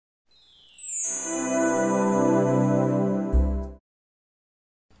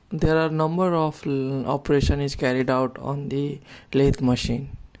There are number of operation is carried out on the lathe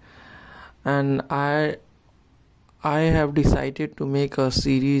machine, and I have decided to make a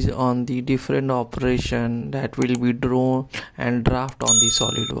series on the different operation that will be drawn and draft on the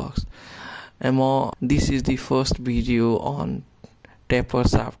SolidWorks. This is the first video on taper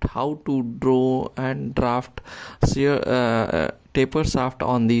shaft, how to draw and draft taper shaft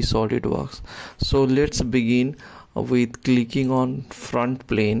on the SolidWorks. So let's begin with clicking on front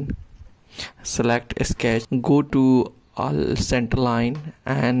plane, select sketch, go to center line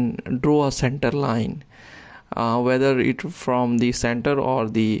and draw a center line, whether it from the center or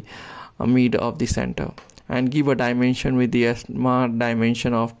the mid of the center, and give a dimension with the smart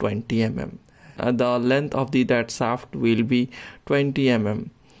dimension of 20 mm. The length of that shaft will be 20 mm.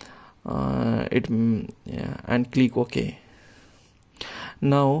 And click OK.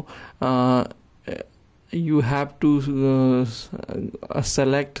 Now you have to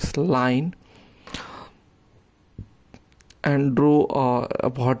select line and draw a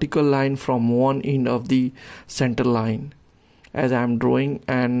vertical line from one end of the center line, as I am drawing,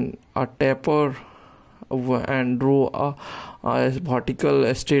 and a taper and draw a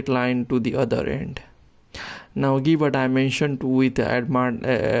vertical straight line to the other end. Now give a dimension with a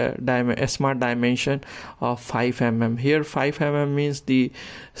smart dimension of 5 mm. Here 5 mm means the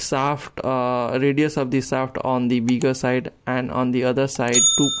shaft radius of the shaft on the bigger side, and on the other side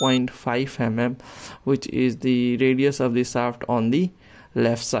 2.5 mm, which is the radius of the shaft on the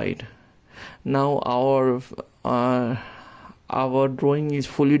left side. Now our drawing is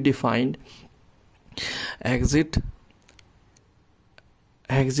fully defined. Exit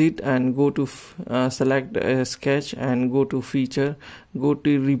and go to select sketch and go to feature, go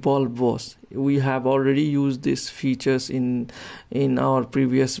to revolve Bose. We have already used these features in our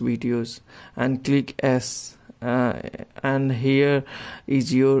previous videos, and click S, and here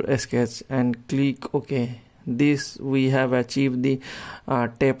is your sketch and click OK. This we have achieved the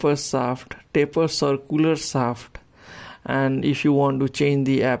taper circular shaft. And if you want to change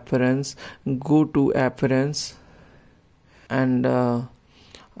the appearance, go to appearance and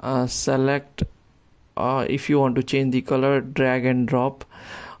select, if you want to change the color, drag and drop,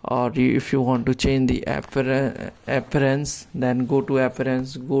 or if you want to change the appearance, then go to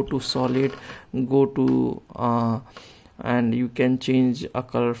appearance, go to solid, go to and you can change a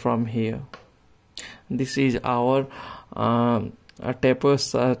color from here. This is our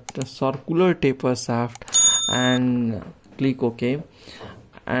circular taper shaft, and click OK.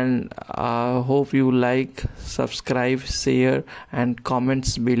 And hope you like, subscribe, share and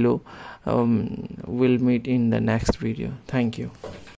comments below. We'll meet in the next video. Thank you.